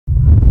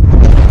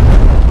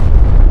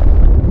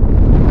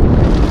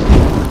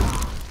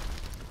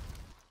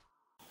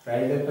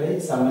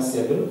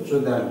సమస్యలు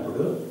చూద్దాం.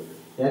 ఇప్పుడు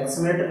x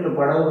మీటర్లు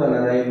పొడవు గల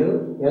రైలు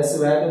s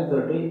వేగంతో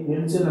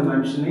నిల్చున్న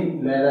మనిషిని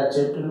లేదా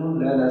చెట్టును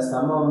లేదా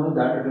స్తంభమును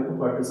దాటుటకు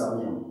పట్టు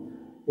సమయం.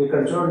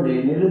 ఇక్కడ చూడండి,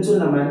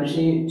 నిలుచున్న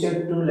మనిషి,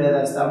 చెట్టు లేదా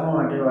స్తంభం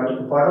అంటే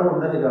వాటికి పొడవు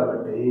ఉండదు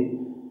కాబట్టి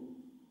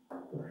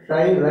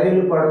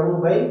రైలు పొడవు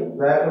బై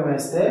వేగం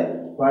వేస్తే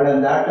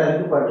వాళ్ళని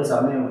దాటడానికి పట్టు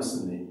సమయం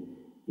వస్తుంది.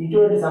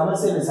 ఇటువంటి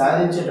సమస్యని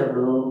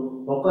సాధించేటప్పుడు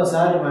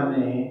ఒక్కోసారి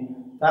మనని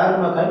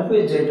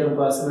కన్ఫ్యూజ్ చేయడం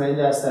కోసం ఏం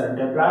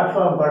చేస్తారంటే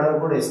ప్లాట్ఫామ్ పొడవు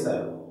కూడా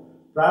ఇస్తారు.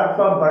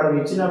 ప్లాట్ఫామ్ పొడవు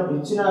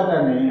ఇచ్చినా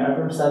కానీ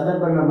అటువంటి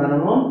సందర్భంలో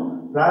మనము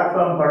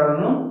ప్లాట్ఫామ్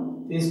పొడవును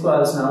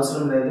తీసుకోవాల్సిన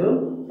అవసరం లేదు.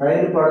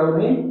 రైలు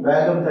పొడవుని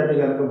వేగంతో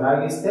కనుక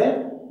భాగిస్తే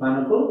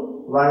మనకు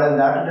వాళ్ళని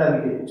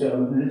దాటడానికి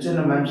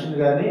నిల్చున్న మనిషిని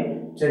కానీ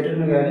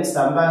చెట్టుని కానీ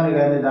స్తంభాన్ని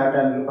కానీ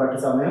దాటడానికి పట్టు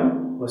సమయం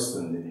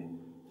వస్తుంది.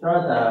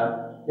 తర్వాత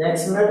x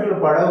మీటర్లు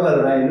పొడవు గల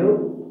రైలు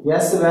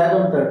s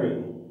వేగంతో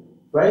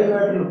y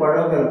మీటర్లు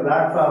పొడవు గల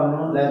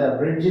ప్లాట్ఫామ్ను లేదా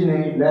బ్రిడ్జిని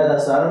లేదా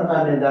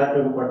సొరంగాన్ని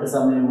దాటుకు పట్టు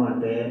సమయం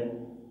అంటే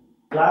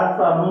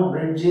ప్లాట్ఫామ్,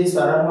 బ్రిడ్జి,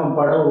 సొరంగం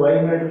పొడవు y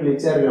మీటర్లు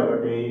ఇచ్చారు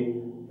కాబట్టి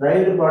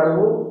రైలు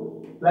పొడవు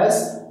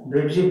ప్లస్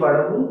బ్రిడ్జి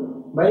పొడవు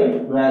బై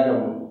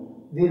వేగము.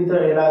 దీంతో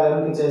ఇలా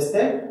కనుక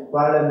చేస్తే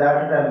వాళ్ళని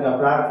దాటడానికి ఆ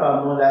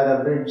ప్లాట్ఫామ్ లేదా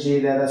బ్రిడ్జి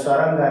లేదా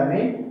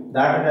సొరంగాన్ని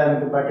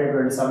దాటడానికి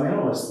పట్టేటువంటి సమయం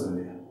వస్తుంది.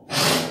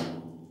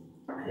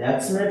 x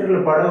మీటర్లు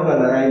పొడవు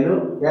గల రైలు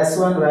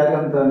s1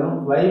 వేగంతోను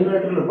y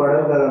మీటర్లు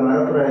పొడవు గల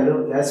మరొక రైలు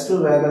s2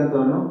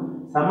 వేగంతోను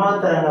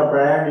సమాంతరంగా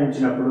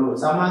ప్రయాణించినప్పుడు,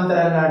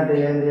 సమాంతరంగా అంటే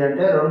ఏంటి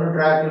అంటే రెండు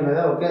ట్రాక్ల మీద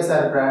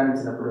ఒకేసారి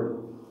ప్రయాణించినప్పుడు,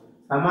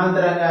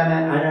 సమాంతరంగా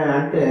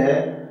అంటే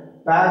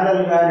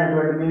ప్యారలల్ గా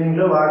అనేటువంటి మీనింగ్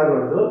లో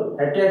వాడకూడదు.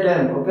 ఎట్ ఏ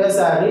టైం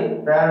ఒకేసారి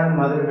ప్రయాణం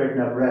మొదలు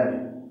పెట్టినప్పుడు అని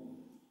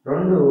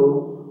రెండు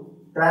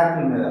ట్రాక్ల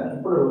మీద.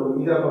 ఇప్పుడు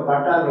ఇది ఒక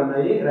పట్టాలు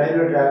ఉన్నాయి,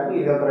 రైల్వే ట్రాక్,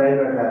 ఇది ఒక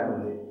రైల్వే ట్రాక్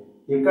ఉంది.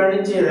 ఇక్కడి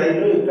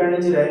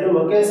నుంచి రైలు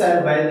ఒకేసారి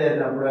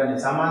బయలుదేరినప్పుడు అని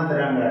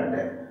సమాంతరంగా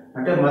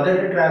అంటే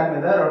మొదటి ట్రాక్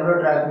మీద రెండో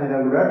ట్రాక్ మీద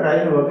కూడా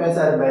రైలు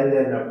ఒకేసారి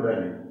బయలుదేరినప్పుడు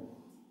అని.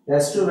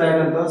 s2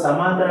 వేగంతో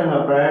సమాంతరంగా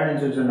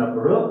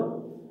ప్రయాణించుచున్నప్పుడు,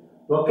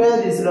 ఒకే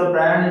దిశలో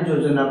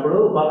ప్రయాణించుచున్నప్పుడు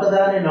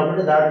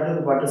ఒకదానినొకటి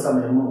దాటుటకు పట్టు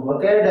సమయము.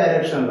 ఒకే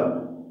డైరెక్షన్ లో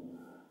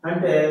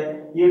అంటే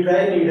ఈ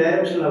ట్రైన్ ఈ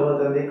డైరెక్షన్ లో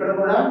పోతుంది, ఇక్కడ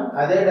కూడా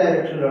అదే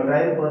డైరెక్షన్ లో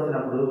ట్రైన్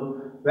పోతున్నప్పుడు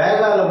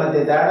వేగాల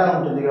మధ్య తేడా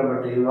ఉంటుంది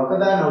కాబట్టి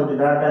ఒకదాని ఒకటి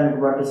దాటడానికి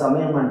పట్టు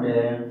సమయం అంటే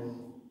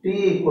t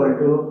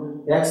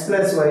 = x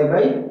 + y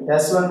 /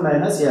 s1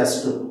 -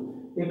 s2.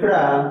 ఇక్కడ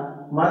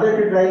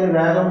మొదటి ట్రైన్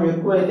వేగం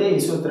ఎక్కువైతే ఈ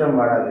సూత్రం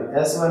వాడాలి,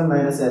 s1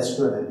 -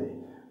 s2 అనేది.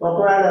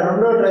 ఒకవేళ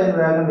రెండో ట్రైన్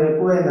వేగం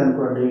ఎక్కువైంది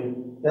అనుకోండి,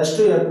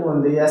 s2 ఎక్కువ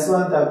ఉంది,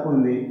 s1 తక్కువ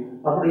ఉంది,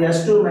 అప్పుడు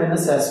s2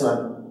 -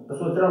 s1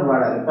 సూత్రం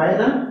వాడాలి.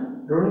 పైన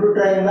రెండు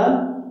ట్రైన్ల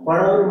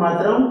పొడవులు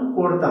మాత్రం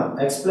కూడతాం,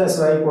 x +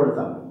 y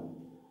కూడతాం.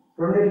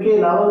 రెండింటికి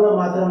లవంలో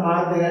మాత్రం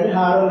మారుతుంది కానీ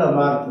హారంలో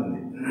మారుతుంది.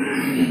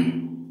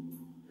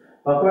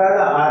 ఒకవేళ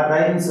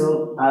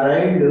ఆ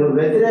రైళ్లు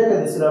వ్యతిరేక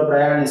దిశలో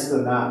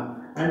ప్రయాణిస్తున్నా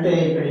అంటే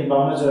ఇక్కడ ఈ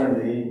బొమ్మ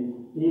చూడండి,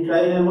 ఈ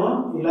ట్రైన్ ఏమో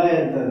ఇలా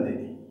వెళ్తుంది,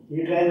 ఈ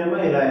ట్రైన్ ఏమో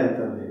ఇలా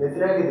వెళ్తుంది.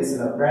 వ్యతిరేక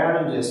దిశలో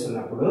ప్రయాణం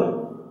చేస్తున్నప్పుడు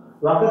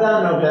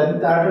ఒకదానొకటి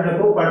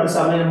దాటుటకు పట్టు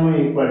సమయము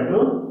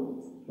 =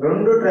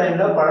 రెండు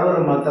ట్రైన్ల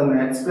పొడవుల మొత్తం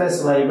x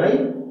 + y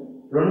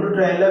 / రెండు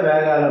ట్రైన్ల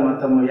వేగాల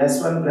మొత్తము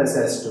s1 +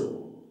 s2.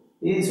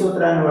 ఈ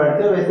సూత్రాన్ని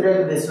వాడితే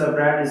వ్యతిరేక దిశలో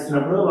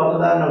ప్రయాణిస్తున్నప్పుడు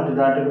ఒకదానొకటి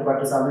దాటుకు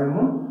పట్టు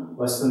సమయము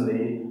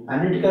వస్తుంది.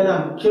 అన్నిటికన్నా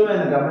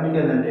ముఖ్యమైన గమనిక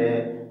ఏంటంటే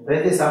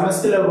ప్రతి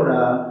సమస్యలో కూడా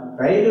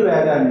రైలు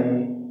వేగాన్ని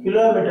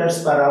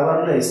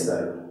km/h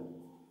ఇస్తారు.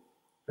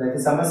 ప్రతి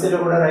సమస్యలో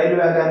కూడా రైలు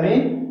వేగాన్ని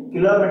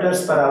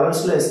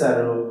km/h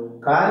ఇస్తారు.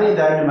 కానీ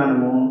దాన్ని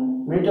మనము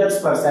m/s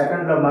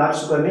లో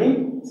మార్చుకొని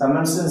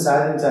సమస్యను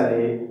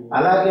సాధించాలి.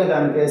 అలాగే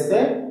కనుకేస్తే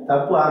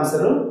తప్పు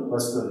ఆన్సర్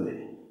వస్తుంది.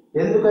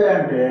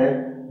 ఎందుకంటే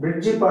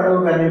బ్రిడ్జి పొడవు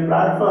కానీ,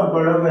 ప్లాట్ఫామ్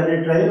పొడవు కానీ,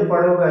 ట్రైన్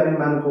పొడవు కానీ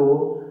మనకు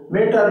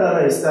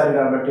మీటర్లలో ఇస్తారు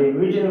కాబట్టి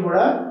వీటిని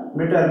కూడా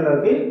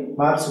మీటర్లోకి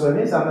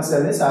మార్చుకొని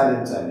సమస్యల్ని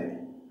సాధించాలి.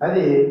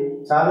 అది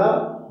చాలా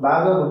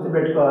బాగా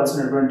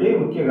గుర్తుపెట్టుకోవాల్సినటువంటి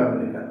ముఖ్య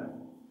గమనిక.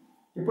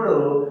 ఇప్పుడు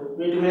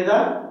వీటి మీద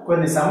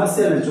కొన్ని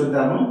సమస్యలను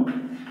చూద్దాము.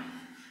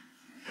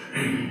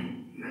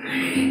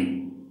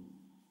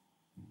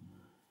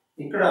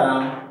 ఇక్కడ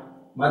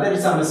మొదటి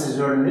సమస్య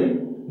చూడండి,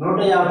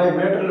 150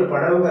 మీటర్లు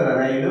పొడవు గల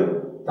రైలు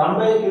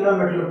 90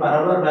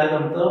 km/h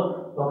వేగంతో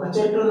ఒక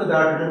చెట్టును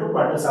దాటుటకు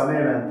పట్టు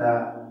సమయం ఎంత?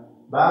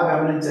 బాగా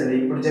గమనించండి.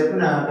 ఇప్పుడు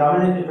చెప్పిన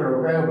గమనిక ఇక్కడ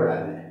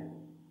ఉపయోగపడాలి.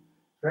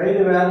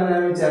 రైలు వేగం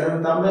ఏమి ఇచ్చారు?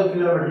 90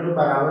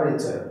 km/h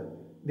ఇచ్చారు.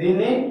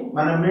 దీన్ని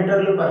మనం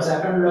మీటర్లు/s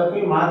లోకి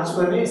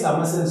మార్చుకొని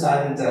సమస్యను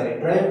సాధించాలి.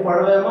 ట్రైన్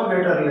పొడవేమో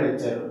మీటర్లో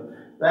ఇచ్చారు,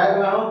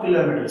 వేగం ఏమో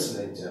కిలోమీటర్స్లో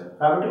ఇచ్చారు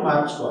కాబట్టి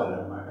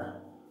మార్చుకోవాలన్నమాట.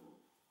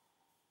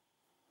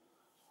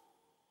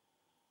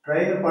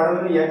 ట్రైన్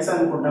పొడవుని x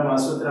అనుకుంటాం ఆ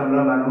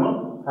సూత్రంలో మనము,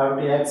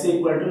 కాబట్టి x =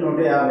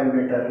 150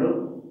 మీటర్లు.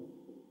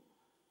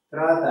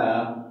 తర్వాత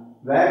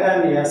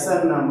వేగాన్ని s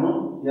అన్నాము,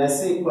 s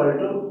 =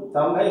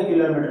 90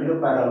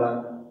 km/h.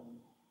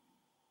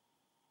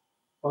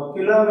 ఒక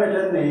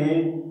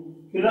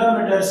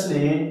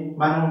కిలోమీటర్స్ని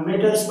మనం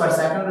మీటర్స్/s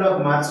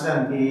లోకి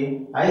మార్చడానికి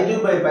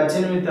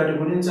 5/18 తోటి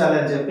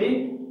గుణించాలని చెప్పి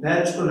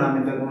నేర్చుకున్నాం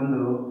ఇంతకు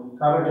ముందు.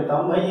 కాబట్టి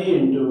 90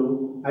 ×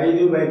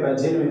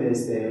 5/18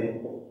 వేస్తే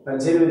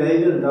 18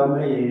 5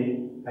 90,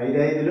 5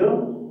 5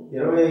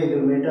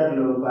 25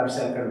 మీటర్లు పర్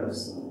సెకండ్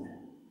వస్తుంది.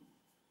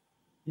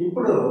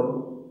 ఇప్పుడు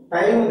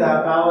టైం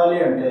కావాలి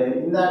అంటే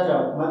ఇందాక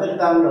మొదటి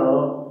దానిలో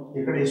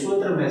ఇక్కడ ఈ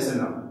సూత్రం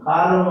వేస్తున్నాం.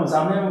 కాలం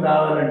సమయం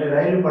కావాలంటే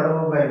రైలు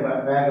పొడవు బై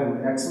వేగం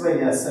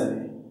x/s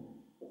అని.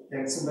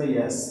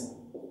 x/s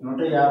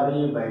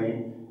 150/25,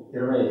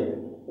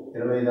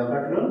 25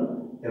 ఒకట్లు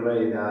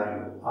 25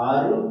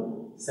 ఆరులు, 6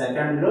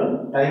 సెకండ్లు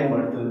టైం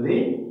పడుతుంది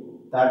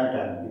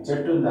దాటడానికి,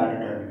 చెట్టును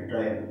దాటడానికి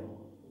ట్రైన్.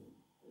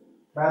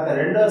 తర్వాత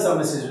రెండవ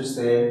సమస్య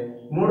చూస్తే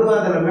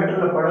 300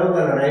 మీటర్ల పొడవు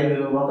గల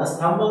రైలు ఒక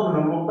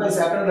స్తంభమును 30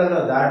 సెకండ్లలో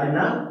దాటిన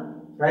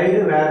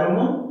రైలు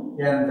వేగము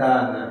ఎంత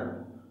అన్నారు.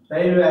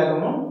 రైలు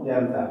వేగము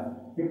ఎంత?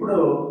 ఇప్పుడు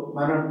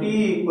మనం t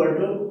 =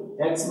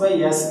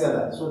 x/s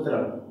కదా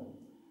సూత్రం.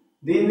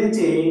 దీని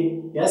నుంచి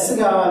s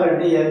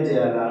కావాలంటే ఏం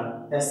చేయాలా?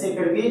 s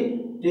ఇక్కడికి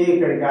t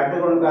ఇక్కడికి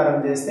అడ్డగుణకారం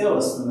చేస్తే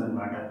వస్తుంది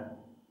అనమాట.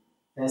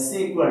 s =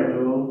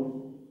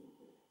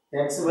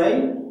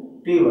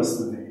 x/t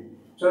వస్తుంది.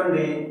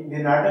 చూడండి,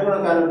 దీన్ని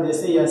అడ్డగుణకారం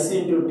చేస్తే s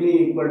 × t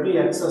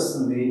 = x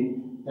వస్తుంది.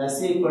 s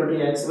 =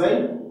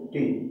 x/t.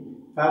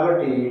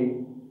 కాబట్టి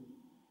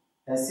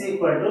s =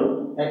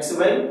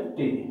 x/t.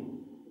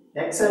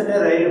 x అంటే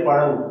రైలు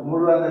పొడవు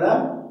 300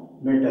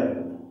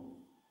 మీటర్లు.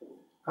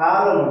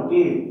 కాలం t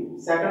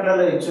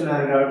సెకండ్లలో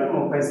ఇచ్చున్నారు కాబట్టి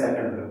 30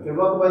 సెకండ్లు.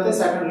 ఇవ్వకపోతే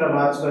సెకండ్లో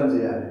మార్చుకొని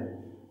చేయాలి.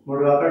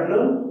 3 ఒకట్లు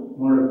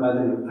 3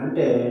 10లు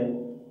అంటే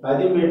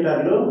 10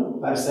 మీటర్లు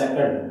పర్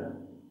సెకండ్.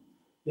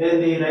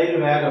 ఏది రైలు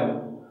వేగం.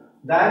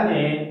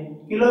 దాన్ని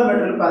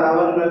కిలోమీటర్లు పర్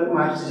అవర్లోకి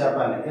మార్చి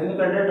చెప్పాలి.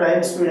 ఎందుకంటే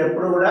ట్రైన్ స్పీడ్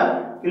ఎప్పుడు కూడా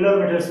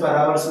కిలోమీటర్స్ పర్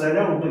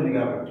అవర్స్లోనే ఉంటుంది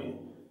కాబట్టి.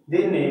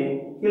 దీన్ని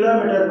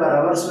కిలోమీటర్ పర్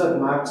అవర్స్లోకి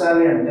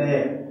మార్చాలి అంటే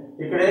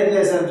ఇక్కడ ఏం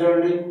చేశాను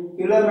చూడండి,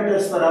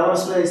 కిలోమీటర్స్ పర్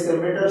అవర్స్లో ఇస్తే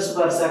మీటర్స్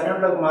పర్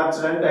సెకండ్లోకి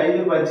మార్చడానికి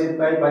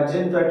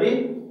 5/18 తోటి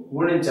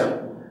గుణించాం.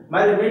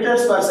 మరి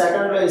మీటర్స్ పర్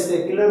సెకండ్లో ఇస్తే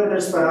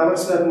కిలోమీటర్స్ పర్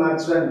అవర్స్లోకి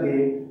మార్చడానికి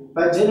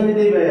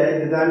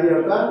 18/5 దాని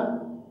యొక్క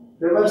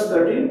రివర్స్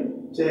తోటి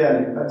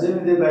చేయాలి.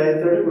 18/5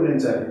 తోటి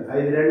గుణించాలి.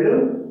 5 2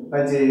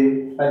 10,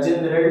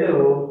 18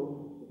 2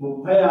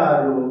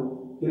 36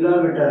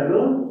 కిలోమీటర్లు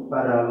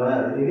పర్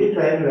అవర్. ఇది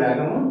ట్రైన్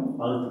వేగము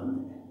అవుతుంది.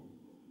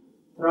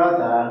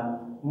 తర్వాత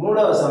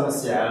మూడవ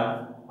సమస్య,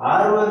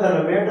 600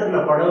 మీటర్ల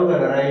పొడవు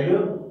గల రైలు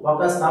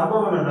ఒక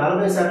స్తంభమును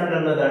 40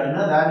 సెకండ్లలో దాటిన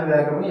దాని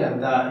వేగము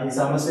ఎంత? ఈ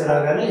సమస్య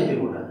లాగానే ఇది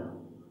కూడా.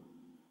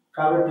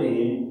 కాబట్టి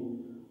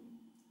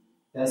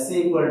s =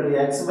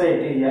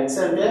 x/t. x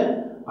అంటే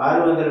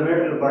 600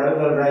 మీటర్ల పొడవు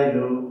గల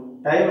రైలు,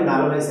 టైం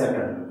 40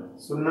 సెకండ్లు.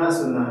 0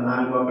 0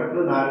 4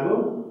 ఒకట్లు 4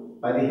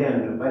 15,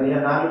 15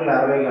 4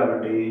 60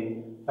 కాబట్టి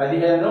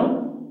 15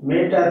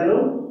 మీటర్లు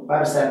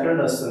పర్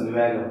సెకండ్ వస్తుంది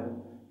వేగం.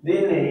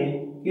 దీన్ని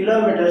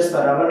కిలోమీటర్స్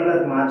పర్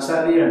అవర్లోకి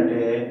మార్చాలి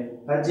అంటే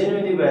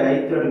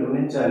 18/5 తోటి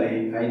గుణించాలి.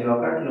 5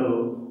 ఒకట్లు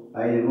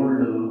 5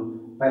 3,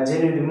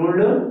 18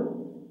 3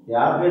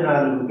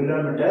 54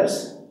 కిలోమీటర్స్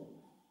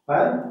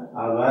పర్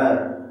అవర్.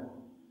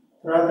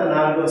 తర్వాత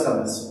నాలుగో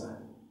సమస్య,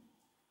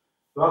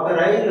 ఒక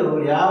రైలు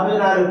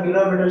 54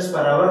 కిలోమీటర్స్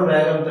పర్ అవర్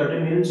వేగంతో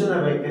నిల్చున్న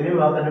వ్యక్తిని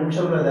 1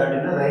 నిమిషంలో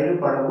దాటిన రైలు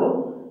పొడవు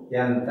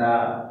ఎంత?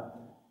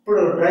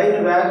 ఇప్పుడు ట్రైన్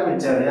వేగం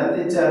ఇచ్చారు. ఎంత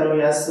ఇచ్చారు?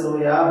 s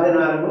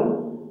 54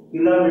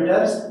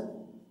 kilometres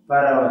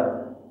per hour.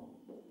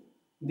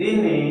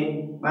 దీన్ని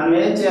మనం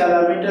ఏం చేయాలి?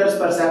 మీటర్స్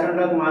పర్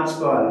సెకండ్లోకి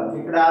మార్చుకోవాలి.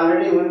 ఇక్కడ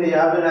ఆల్రెడీ ఉంది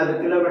 54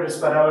 కిలోమీటర్స్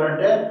పర్ అవర్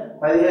అంటే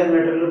 15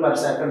 మీటర్లు పర్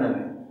సెకండ్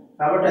అని.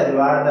 కాబట్టి అది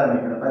వాడదాం.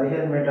 ఇక్కడ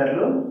 15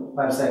 మీటర్లు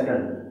పర్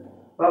సెకండ్.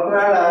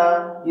 ఒకవేళ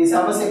ఈ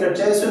సమస్య ఇక్కడ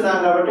చేస్తున్నాం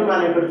కాబట్టి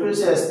మనం ఇక్కడ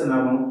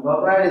చూసేస్తున్నాము.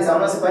 ఒకవేళ ఈ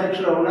సమస్య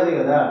పరీక్షలో ఉన్నది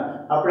కదా,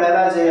 అప్పుడు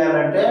ఎలా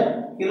చేయాలంటే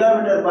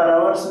కిలోమీటర్ పర్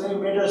అవర్స్ ని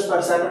మీటర్స్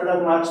పర్ సెకండ్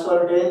లోకి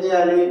మార్చుకోవాలంటే ఏం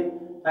చేయాలి?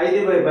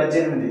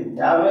 5/18,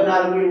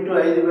 54 ×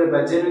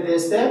 5/18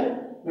 వేస్తే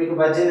మీకు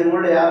 18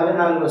 3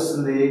 54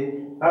 వస్తుంది.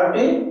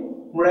 కాబట్టి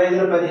 3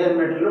 5 15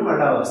 మీటర్లు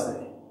మళ్ళా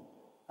వస్తాయి.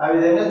 ఆ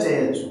విధంగా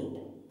చేయొచ్చు.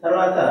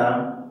 తర్వాత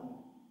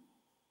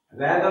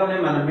వేగంని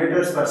మనం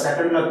మీటర్స్ పర్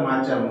సెకండ్ లోకి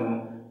మార్చాము.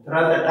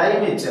 తర్వాత టైం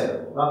ఇచ్చారు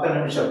 1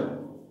 నిమిషం.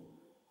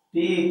 t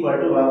 =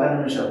 1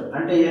 నిమిషం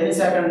అంటే ఎన్ని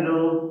సెకండ్లు?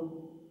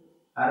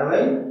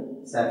 60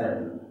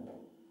 సెకండ్లు.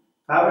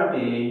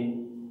 కాబట్టి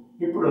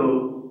ఇప్పుడు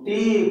t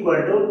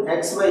 =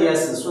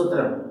 x/s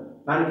సూత్రం.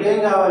 మనకేం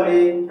కావాలి?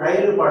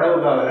 రైలు పొడవు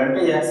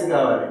కావాలంటే x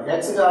కావాలి.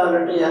 x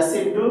కావాలంటే s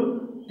 ×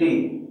 t.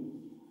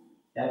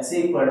 x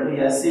 =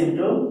 s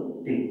 ×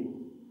 t.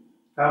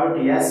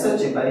 కాబట్టి s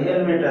వచ్చి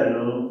 15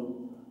 మీటర్లు,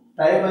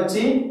 టైం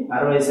వచ్చి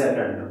 60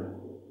 సెకండ్లు.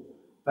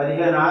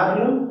 15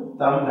 6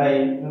 90,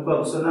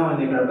 ఇంకొక 0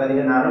 ఉంది ఇక్కడ,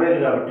 15 60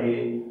 కాబట్టి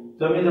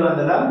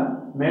 900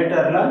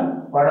 మీటర్ల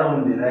పొడవు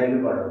ఉంది రైలు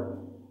పొడవు.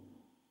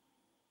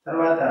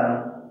 తర్వాత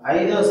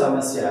ఐదో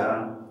సమస్య,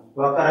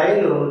 ఒక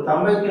రైలు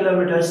 90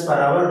 కిలోమీటర్స్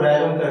పర్ అవర్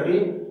వేగంతో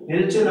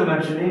నిల్చున్న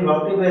మనిషిని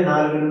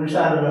 1/4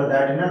 నిమిషాలలో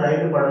దాటిన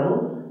రైలు పొడవు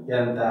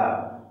ఎంత?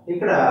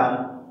 ఇక్కడ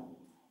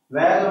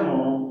వేగము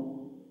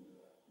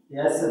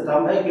s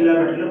 90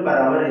 కిలోమీటర్లు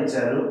పర్ అవర్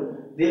ఇచ్చారు.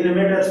 దీన్ని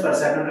మీటర్స్ పర్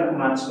సెకండ్ లోకి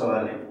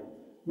మార్చుకోవాలి.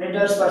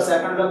 మీటర్స్ పర్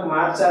సెకండ్ లోకి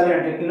మార్చాలి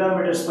అంటే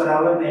కిలోమీటర్స్ పర్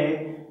అవర్ ని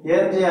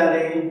ఏం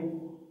చేయాలి?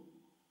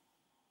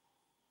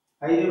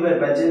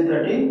 5/18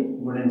 తోటి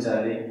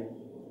గుణించాలి.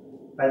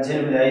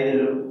 18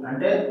 5లు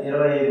అంటే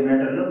 25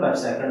 మీటర్లు పర్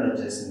సెకండ్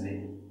వచ్చేసింది.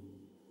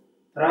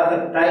 తర్వాత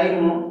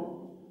టైము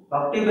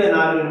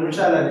 1/4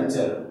 నిమిషాలు అని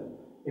ఇచ్చారు.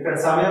 ఇక్కడ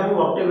సమయం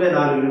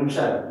 1/4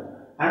 నిమిషాలు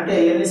అంటే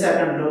ఎన్ని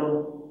సెకండ్లు?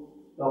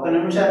 1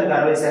 నిమిషానికి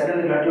 60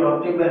 సెకండ్లు కాబట్టి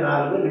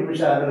 1/4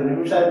 నిమిషాలు.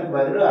 నిమిషానికి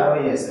బదులు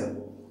 60 వేసాం.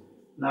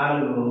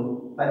 4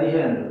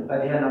 15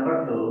 15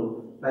 ఒకట్లు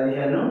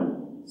 15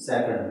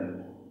 సెకండ్లు.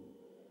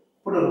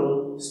 ఇప్పుడు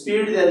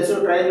స్పీడ్ తెలుసు,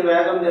 ట్రైన్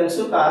వేగం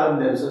తెలుసు, కాలం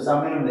తెలుసు,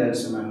 సమయం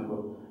తెలుసు మనకు.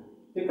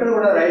 ఇక్కడ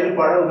కూడా రైలు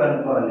పొడవు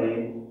కనుక్కోవాలి.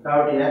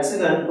 కాబట్టి ఎక్స్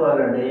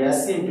కనుక్కోవాలంటే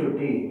ఎస్ ఇంటూ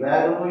టీ,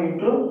 వేగము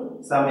ఇంటూ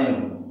సమయం.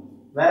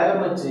 వేగం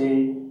వచ్చి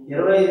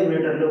 25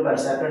 మీటర్లు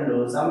పర్ సెకండ్,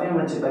 సమయం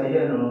వచ్చి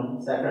 15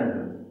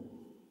 సెకండ్లు.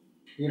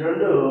 ఈ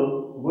రెండు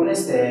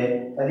గుణిస్తే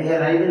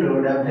 15 5లు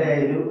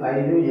 75,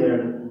 5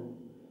 7,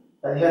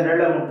 15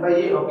 2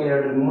 30, 1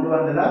 7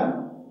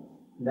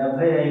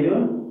 375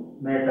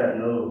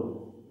 మీటర్లు.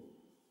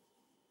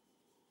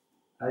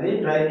 అది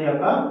ట్రైన్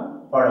యొక్క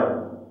పొడవు.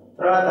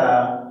 తర్వాత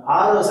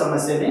 6వ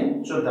సమస్యని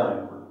చూద్దాం.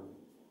 ఇప్పుడు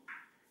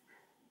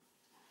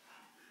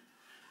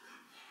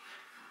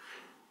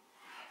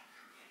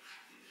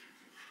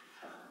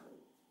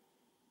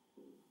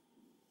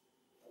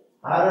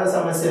 6వ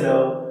సమస్యలో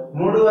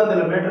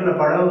 300 మీటర్ల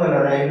పొడవు గల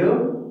రైలు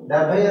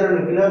 72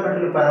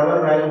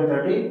 కిలోమీటర్ల/h వేగంతో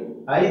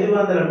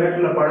 500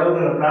 మీటర్ల పొడవు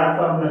గల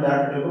ప్లాట్ఫామ్ను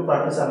దాటుటకు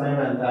పట్టు సమయం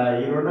ఎంత?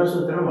 ఈ రెండో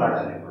సూత్రం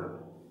వాడాలి. ఇప్పుడు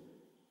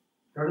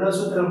రెండో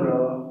సూత్రంలో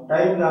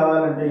టైం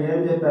కావాలంటే ఏం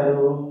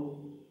చెప్పారు?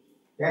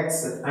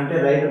 ఎక్స్ అంటే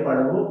రైలు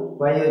పొడవు,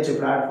 వై వచ్చి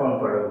ప్లాట్ఫామ్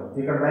పొడవు.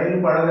 ఇక్కడ రైలు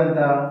పొడవు ఎంత?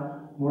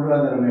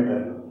 300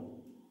 మీటర్లు.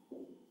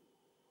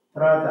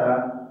 తర్వాత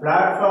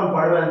ప్లాట్ఫామ్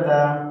పొడవు ఎంత?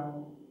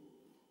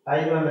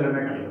 500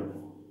 మీటర్లు.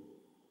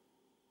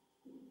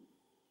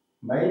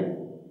 బై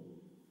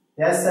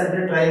ఎస్ అంటే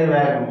ట్రైన్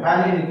వేగం,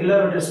 కానీ ఇది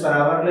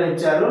కిలోమీటర్స్/h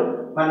ఇచ్చారు,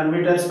 మనం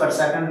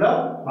మీటర్స్/సెకండ్ లో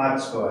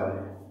మార్చుకోవాలి.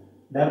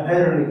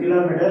 72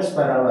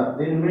 కిలోమీటర్స్/h,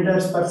 దీన్ని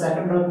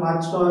మీటర్స్/సెకండ్ లోకి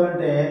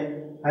మార్చుకోవాలంటే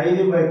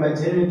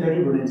 5/18 తోటి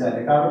గుణించాలి.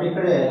 కాబట్టి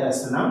ఇక్కడే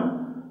వేస్తున్నాం.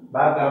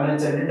 బాగా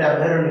గమనించండి.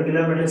 72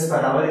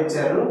 కిలోమీటర్స్/h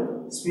ఇచ్చారు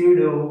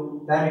స్పీడు,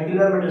 దాన్ని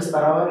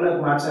కిలోమీటర్స్/h లోకి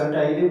మార్చాలంటే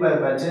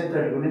 5/18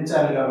 తోటి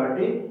గుణించాలి.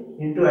 కాబట్టి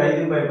ఇంటూ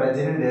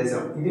 5/18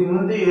 వేసాం. ఇది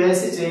ముందు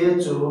వేసి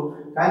చేయొచ్చు,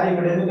 కానీ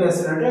ఇక్కడ ఎందుకు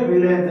వేస్తానంటే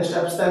వీలైనంత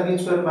స్టెప్స్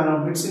తగ్గించుకొని మనం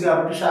బిట్స్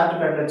కాబట్టి షార్ట్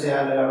కట్లో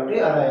చేయాలి కాబట్టి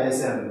అలా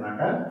వేసాను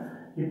అనమాట.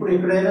 ఇప్పుడు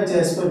ఇక్కడైనా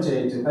చేసుకొని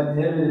చేయొచ్చు.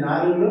 18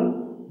 4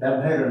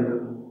 72,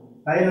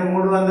 పైన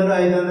 300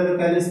 500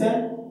 కలిస్తే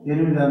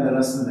 800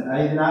 వస్తుంది.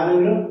 5 4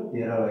 20,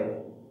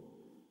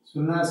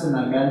 0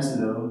 0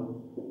 క్యాన్సిల్,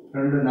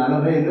 2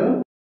 40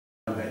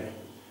 40.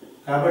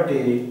 కాబట్టి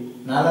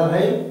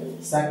 40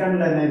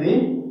 సెకండ్లు అనేది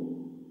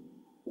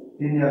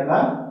దీని యొక్క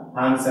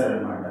ఆన్సర్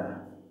అన్నమాట.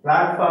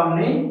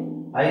 ప్లాట్ఫామ్ని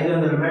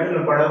 500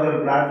 మీటర్ల పొడవు గల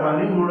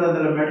ప్లాట్ఫామ్ని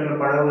 300 మీటర్ల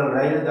పొడవు గల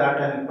రైలు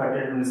దాటడానికి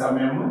పట్టేటువంటి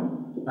సమయము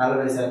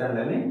 40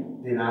 సెకండ్లని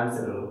దీని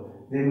ఆన్సర్.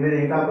 దీని మీద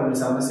ఇంకా కొన్ని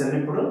సమస్యలు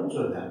ఇప్పుడు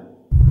చూద్దాం.